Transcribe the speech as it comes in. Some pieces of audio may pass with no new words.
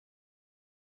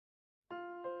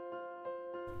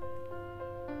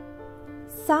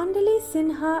Sandali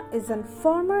Sinha is a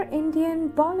former Indian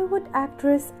Bollywood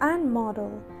actress and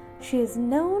model. She is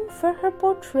known for her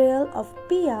portrayal of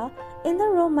Pia in the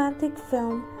romantic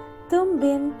film Tum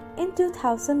Bin in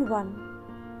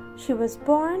 2001. She was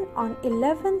born on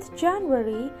 11th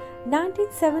January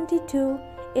 1972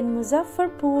 in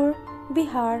Muzaffarpur,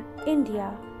 Bihar,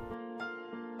 India.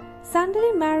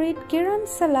 Sandali married Kiran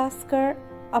Salaskar,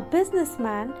 a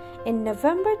businessman, in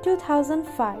November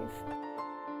 2005.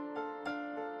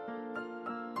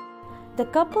 The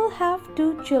couple have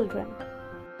 2 children.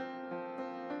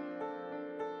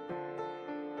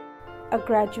 A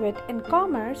graduate in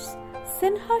commerce,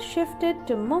 Sinha shifted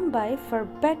to Mumbai for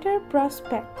better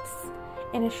prospects.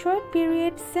 In a short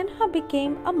period, Sinha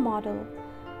became a model.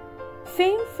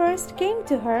 Fame first came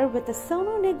to her with a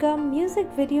Sonu Nigam music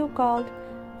video called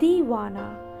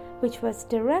Deewana, which was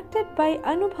directed by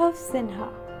Anubhav Sinha.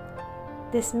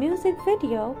 This music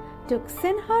video took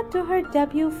Sinha to her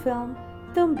debut film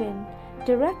Tum Bin,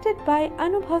 directed by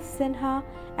Anubhav Sinha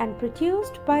and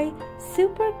produced by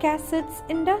Super Cassettes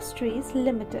Industries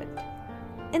Limited.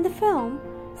 In the film,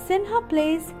 Sinha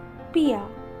plays Pia,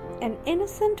 an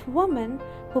innocent woman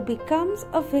who becomes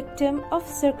a victim of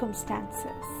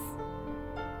circumstances.